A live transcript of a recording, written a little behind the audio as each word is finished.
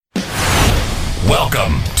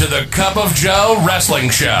Welcome to the Cup of Joe Wrestling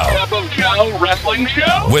Show. Cup of Joe Wrestling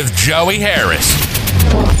Show? With Joey Harris.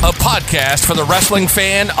 A podcast for the wrestling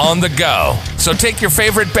fan on the go. So take your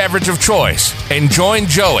favorite beverage of choice and join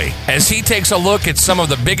Joey as he takes a look at some of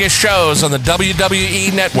the biggest shows on the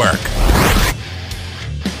WWE Network.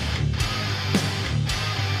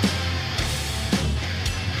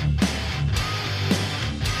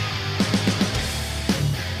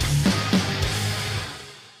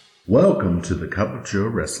 Welcome to the Cup of Joe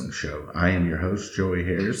Wrestling Show. I am your host, Joey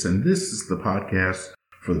Harris, and this is the podcast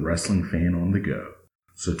for the wrestling fan on the go.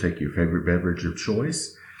 So take your favorite beverage of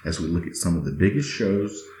choice as we look at some of the biggest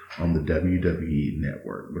shows on the WWE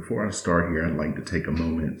Network. Before I start here, I'd like to take a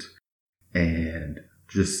moment and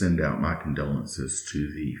just send out my condolences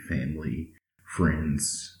to the family,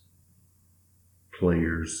 friends,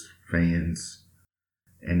 players, fans,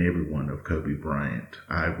 and everyone of Kobe Bryant.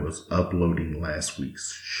 I was uploading last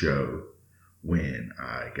week's show when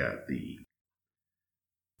I got the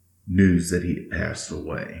news that he passed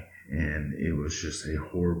away. And it was just a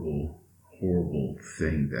horrible, horrible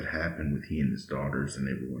thing that happened with he and his daughters and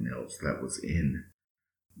everyone else that was in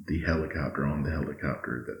the helicopter, on the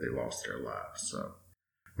helicopter, that they lost their lives. So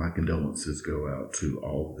my condolences go out to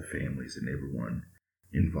all of the families and everyone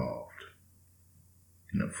involved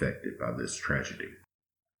and affected by this tragedy.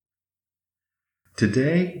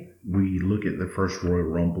 Today, we look at the first Royal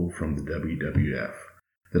Rumble from the WWF.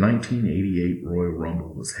 The 1988 Royal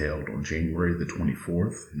Rumble was held on January the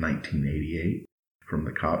 24th, 1988, from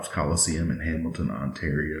the Copps Coliseum in Hamilton,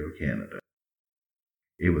 Ontario, Canada.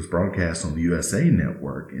 It was broadcast on the USA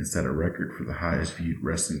Network and set a record for the highest viewed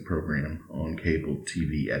wrestling program on cable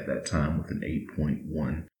TV at that time with an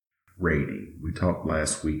 8.1 rating. We talked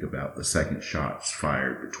last week about the second shots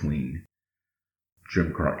fired between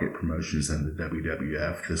Jim Crockett Promotions and the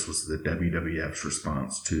WWF. This was the WWF's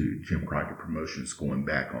response to Jim Crockett Promotions going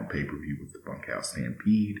back on pay-per-view with the Bunkhouse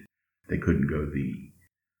Stampede. They couldn't go the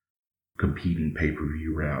competing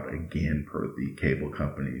pay-per-view route again per the cable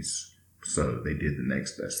companies, so they did the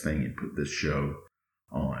next best thing and put this show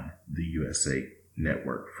on the USA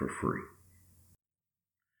Network for free.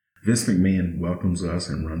 Vince McMahon welcomes us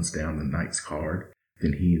and runs down the night's card.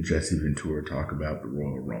 Then he and Jesse Ventura talk about the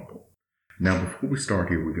Royal Rumble. Now, before we start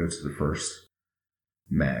here, we go to the first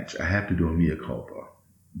match. I have to do a mea culpa.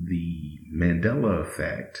 The Mandela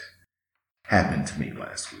effect happened to me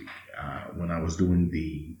last week. When I was doing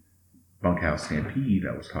the Bunkhouse Stampede,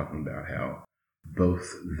 I was talking about how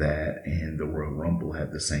both that and the Royal Rumble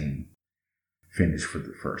had the same finish for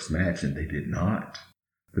the first match, and they did not.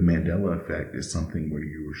 The Mandela effect is something where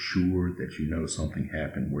you were sure that you know something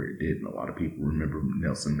happened where it didn't. A lot of people remember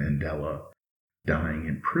Nelson Mandela dying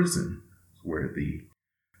in prison, where the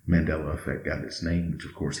Mandela effect got its name, which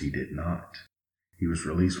of course he did not. He was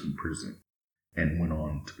released from prison and went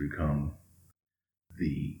on to become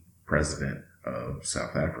the president of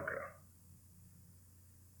South Africa.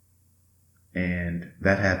 And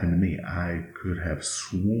that happened to me. I could have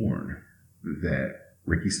sworn that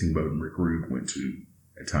Ricky Steamboat and Rick Rude went to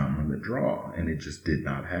a time limit draw, and it just did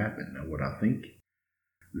not happen. Now, what I think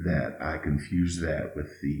that I confused that with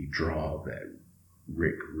the draw that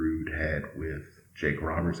Rick Rude had with Jake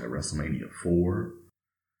Roberts at WrestleMania 4,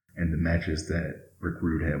 and the matches that Rick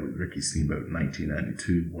Rude had with Ricky Steamboat in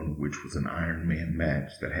 1992, one of which was an Iron Man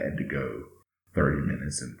match that had to go 30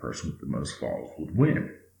 minutes, and the person with the most falls would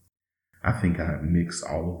win. I think I mixed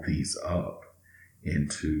all of these up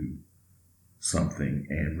into something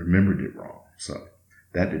and remembered it wrong. So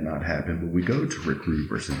that did not happen, but we go to Rick Rude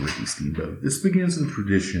versus Ricky Steamboat. This begins in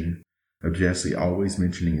tradition of Jesse always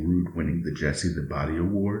mentioning Rude winning the Jesse the Body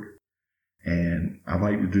Award. And I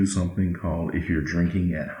like to do something called If You're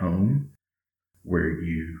Drinking at Home, where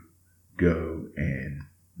you go and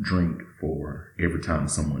drink for every time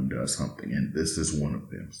someone does something. And this is one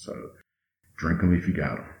of them. So drink them if you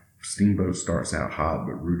got them. Steamboat starts out hot,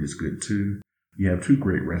 but Rude is good too. You have two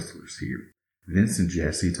great wrestlers here. Vince and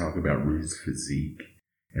Jesse talk about Rude's physique,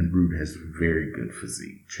 and Rude has very good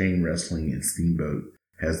physique. Chain wrestling and Steamboat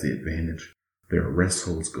has the advantage. There are rest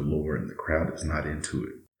holds galore and the crowd is not into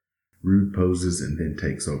it. Rude poses and then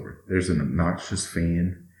takes over. There's an obnoxious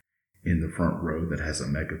fan in the front row that has a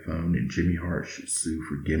megaphone, and Jimmy Hart should sue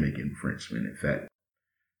for gimmick infringement. In fact,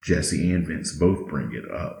 Jesse and Vince both bring it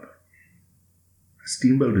up.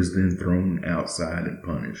 Steamboat is then thrown outside and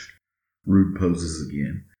punished. Rude poses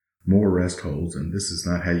again. More rest holds, and this is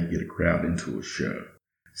not how you get a crowd into a show.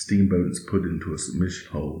 Steamboat is put into a submission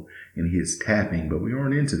hold, and he is tapping, but we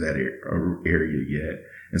aren't into that area yet,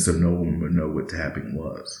 and so no one would know what tapping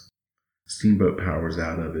was. Steamboat powers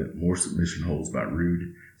out of it. More submission holds by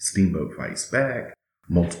Rude. Steamboat fights back.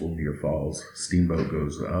 Multiple near falls. Steamboat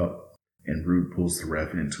goes up, and Rude pulls the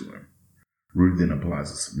ref into him. Rude then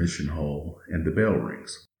applies a submission hold, and the bell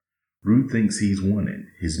rings. Rude thinks he's won it.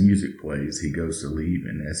 His music plays, he goes to leave,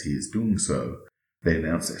 and as he is doing so, they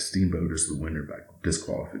announce that Steamboat is the winner by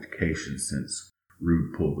disqualification since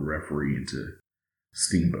Rude pulled the referee into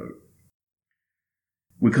Steamboat.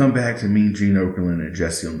 We come back to Mean Gene Okerlund and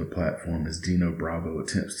Jesse on the platform as Dino Bravo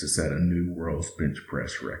attempts to set a new world's bench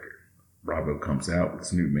press record. Bravo comes out with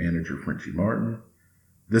his new manager, Frenchie Martin.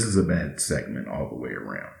 This is a bad segment all the way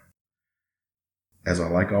around. As I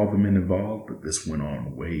like all the men involved, but this went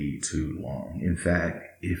on way too long. In fact,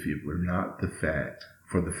 if it were not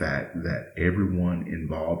for the fact that everyone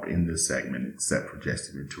involved in this segment, except for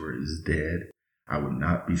Jesse Ventura, is dead, I would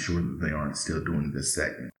not be sure that they aren't still doing this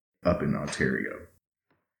segment up in Ontario.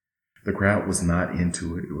 The crowd was not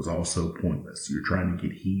into it. It was also pointless. You're trying to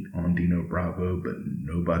get heat on Dino Bravo, but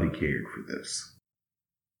nobody cared for this.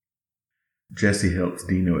 Jesse helps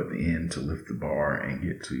Dino at the end to lift the bar and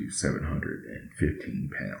get to 715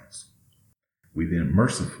 pounds. We then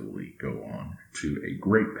mercifully go on to a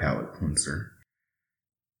great palate cleanser.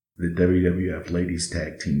 The WWF Ladies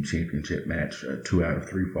Tag Team Championship match, a 2 out of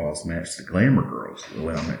 3 falls match. The Glamour Girls,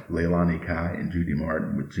 Leilani Kai and Judy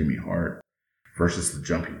Martin with Jimmy Hart, versus the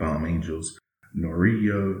Jumping Bomb Angels,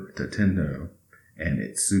 Noriyo Tatendo and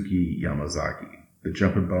Itsuki Yamazaki. The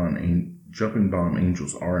Jumping Bomb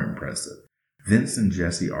Angels are impressive. Vince and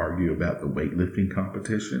Jesse argue about the weightlifting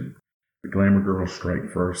competition. The Glamour Girls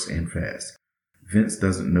strike first and fast. Vince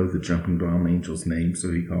doesn't know the Jumping Bomb Angels' name,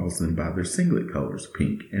 so he calls them by their singlet colors,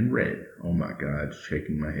 pink and red. Oh my God,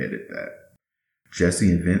 shaking my head at that.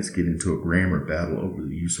 Jesse and Vince get into a grammar battle over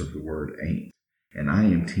the use of the word ain't. And I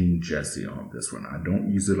am Team Jesse on this one. I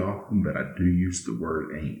don't use it often, but I do use the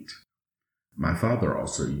word ain't. My father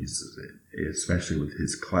also uses it, especially with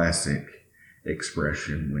his classic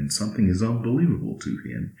expression when something is unbelievable to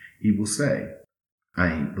him. He will say,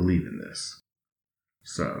 I ain't believing this.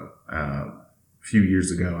 So, a few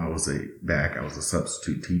years ago, I was a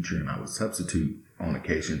substitute teacher, and I would substitute on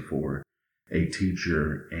occasion for a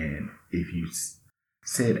teacher, and if you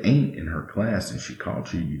said ain't in her class and she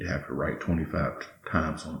called you, you'd have to write 25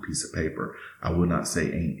 times on a piece of paper. I would not say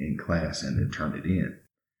ain't in class and then turn it in.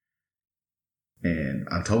 And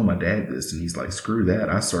I told my dad this, and he's like, screw that,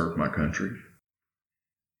 I served my country.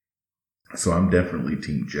 So I'm definitely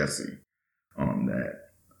Team Jesse on that.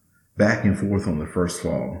 Back and forth on the first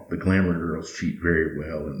fall, the Glamour Girls cheat very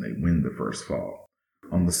well and they win the first fall.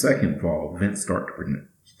 On the second fall, Vince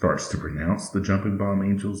starts to pronounce the Jumping Bomb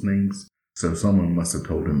Angels' names, so someone must have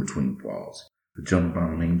told him between falls. The Jumping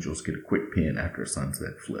Bomb Angels get a quick pin after a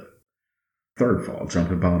sunset flip. Third fall,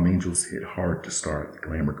 Jumping Bomb Angels hit hard to start. The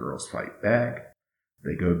Glamour Girls fight back.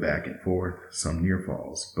 They go back and forth, some near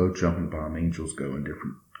falls. Both Jumping Bomb Angels go to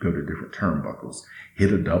different turnbuckles,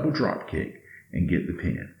 hit a double drop kick, and get the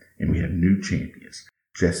pin. And we have new champions.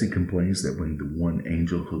 Jesse complains that when the one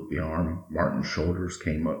angel hooked the arm, Martin's shoulders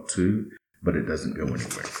came up too, but it doesn't go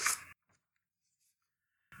anywhere.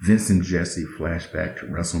 Vince and Jesse flash back to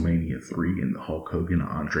WrestleMania 3 and the Hulk Hogan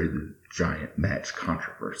Andre the Giant match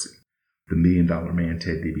controversy. The $1 Million Man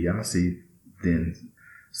Ted DiBiase then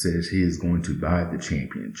says he is going to buy the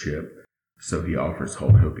championship, so he offers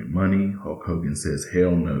Hulk Hogan money. Hulk Hogan says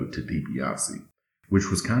hell no to DiBiase, which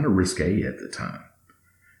was kind of risque at the time.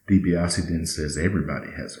 DiBiase then says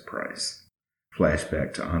everybody has a price.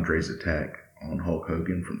 Flashback to Andre's attack on Hulk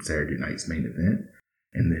Hogan from Saturday night's main event,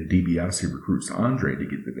 and then DiBiase recruits Andre to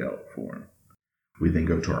get the belt for him. We then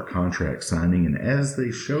go to our contract signing, and as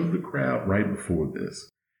they showed the crowd right before this,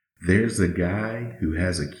 there's a guy who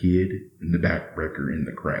has a kid in the backbreaker in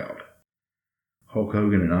the crowd. Hulk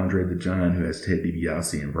Hogan and Andre the Giant, who has Ted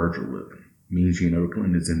DiBiase and Virgil with him. Mean Gene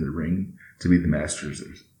Okerlund is in the ring to be the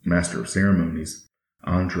master of ceremonies.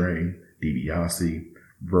 Andre, DiBiase,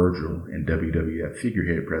 Virgil, and WWF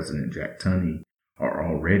figurehead president Jack Tunney are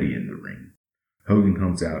already in the ring. Hogan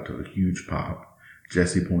comes out to a huge pop.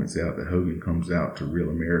 Jesse points out that Hogan comes out to Real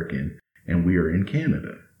American, and we are in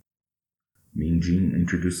Canada. Mean Gene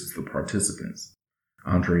introduces the participants.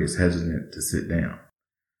 Andre is hesitant to sit down.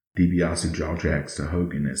 DiBiase jaw-jacks to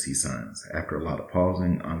Hogan as he signs. After a lot of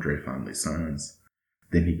pausing, Andre finally signs.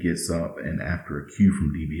 Then he gets up, and after a cue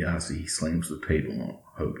from DiBiase, he slams the table on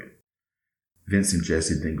Hogan. Vince and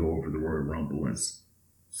Jesse then go over the Royal Rumble and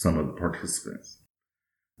some of the participants.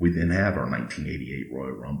 We then have our 1988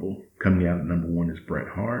 Royal Rumble. Coming out at number 1 is Bret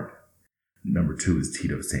Hart. Number 2 is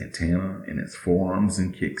Tito Santana, and it's forearms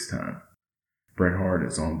and kicks time. Bret Hart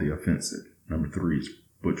is on the offensive. Number 3 is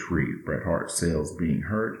Butch Reed. Bret Hart sells being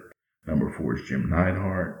hurt. Number 4 is Jim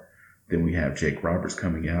Neidhart. Then we have Jake Roberts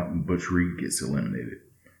coming out and Butch Reed gets eliminated.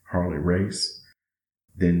 Harley Race,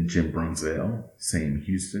 then Jim Brunzell, Sam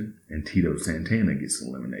Houston, and Tito Santana gets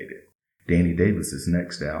eliminated. Danny Davis is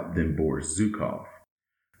next out, then Boris Zukov.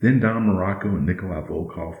 Then Don Morocco and Nikolai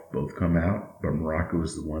Volkov both come out, but Morocco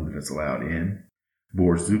is the one that is allowed in.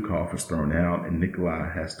 Boris Zukov is thrown out, and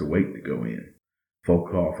Nikolai has to wait to go in.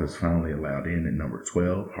 Volkov is finally allowed in at number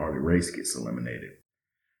 12. Harley Race gets eliminated.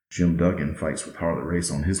 Jim Duggan fights with Harley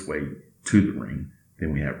Race on his way to the ring.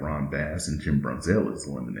 Then we have Ron Bass, and Jim Brunzell is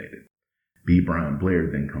eliminated. B. Brian Blair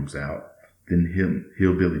then comes out. Then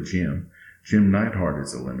Hillbilly Jim. Jim Neidhart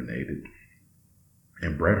is eliminated.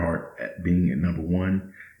 And Bret Hart, being at number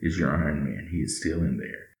 1, is your Iron Man. He is still in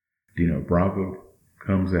there. Dino Bravo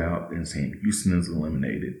comes out, and Sam Houston is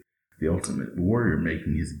eliminated. The Ultimate Warrior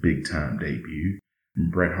making his big-time debut.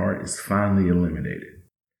 And Bret Hart is finally eliminated.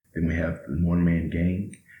 Then we have the One-Man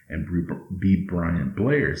Gang, and B. Brian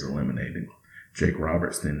Blair is eliminated. Jake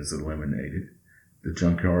Roberts then is eliminated. The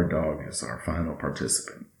Junkyard Dog is our final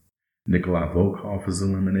participant. Nikolai Volkov is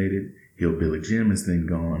eliminated. Hillbilly Jim is then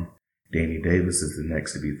gone. Danny Davis is the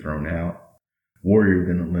next to be thrown out. Warrior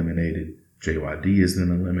then eliminated. JYD is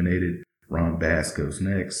then eliminated. Ron Bass goes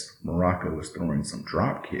next. Morocco is throwing some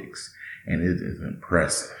drop kicks, and it is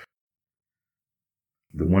impressive.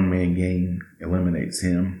 The One-Man Gang eliminates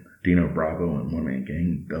him. Dino Bravo and One-Man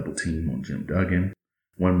Gang double team on Jim Duggan.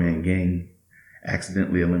 One-Man Gang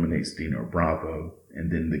accidentally eliminates Dino Bravo,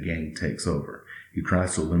 and then the gang takes over. He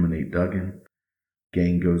tries to eliminate Duggan.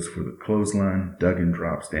 Gang goes for the clothesline. Duggan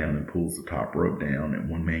drops down and pulls the top rope down, and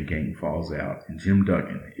One-Man Gang falls out, and Jim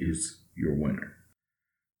Duggan is your winner.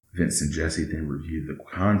 Vince and Jesse then review the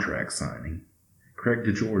contract signing. Craig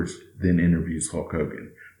DeGeorge then interviews Hulk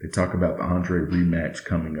Hogan. They talk about the Andre rematch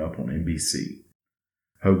coming up on NBC.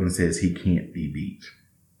 Hogan says he can't be beat.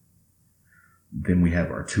 Then we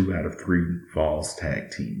have our 2 out of 3 Falls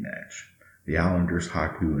tag team match. The Islanders,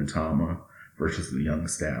 Haku and Tama, versus the Young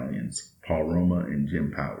Stallions, Paul Roma and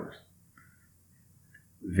Jim Powers.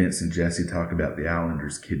 Vince and Jesse talk about the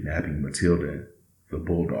Islanders kidnapping Matilda, the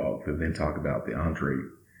Bulldog. They then talk about the Andre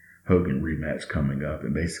Hogan rematch coming up,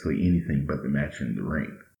 and basically anything but the match in the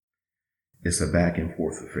ring. It's a back and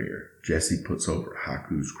forth affair. Jesse puts over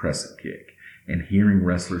Haku's crescent kick. And hearing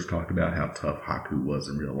wrestlers talk about how tough Haku was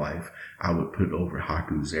in real life, I would put over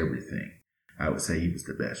Haku's everything. I would say he was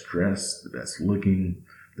the best dressed, the best looking,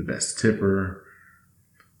 the best tipper,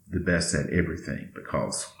 the best at everything.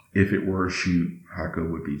 Because if it were a shoot,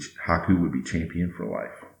 Haku would be champion for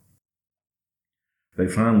life. They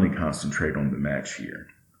finally concentrate on the match here.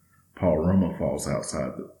 Paul Roma falls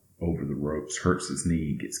outside over the ropes, hurts his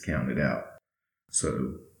knee, gets counted out.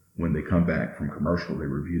 So when they come back from commercial, they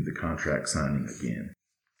review the contract signing again.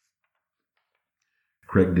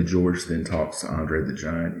 Craig DeGeorge then talks to Andre the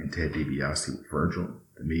Giant and Ted DiBiase with Virgil.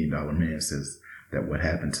 The $1 Million Man says that what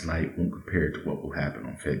happened tonight won't compare to what will happen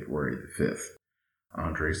on February the 5th.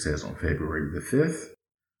 Andre says on February the 5th,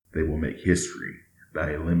 they will make history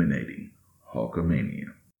by eliminating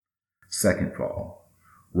Hulkamania. Second fall.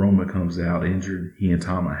 Roma comes out injured. He and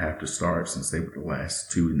Tama have to start since they were the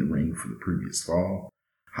last 2 in the ring for the previous fall.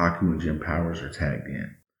 Haku and Jim Powers are tagged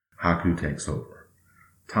in. Haku takes over.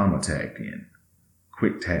 Tama tagged in.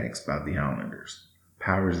 Quick tags by the Islanders.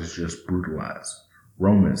 Powers is just brutalized.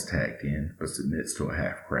 Roma is tagged in, but submits to a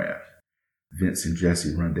half crab. Vince and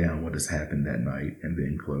Jesse run down what has happened that night and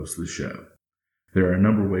then close the show. There are a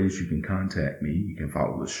number of ways you can contact me. You can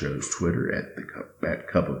follow the show's Twitter at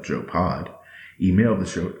Cup of Joe Pod. Email the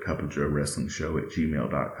show at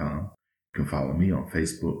cupofjoewrestlingshow@gmail.com. You can follow me on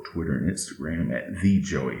Facebook, Twitter, and Instagram at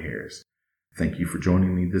 @TheJoeyHarris. Thank you for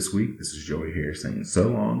joining me this week. This is Joey Harris saying so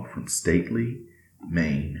long from Stately,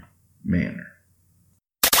 Maine Manor.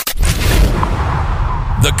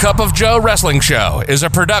 The Cup of Joe Wrestling Show is a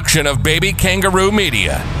production of Baby Kangaroo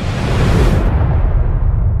Media.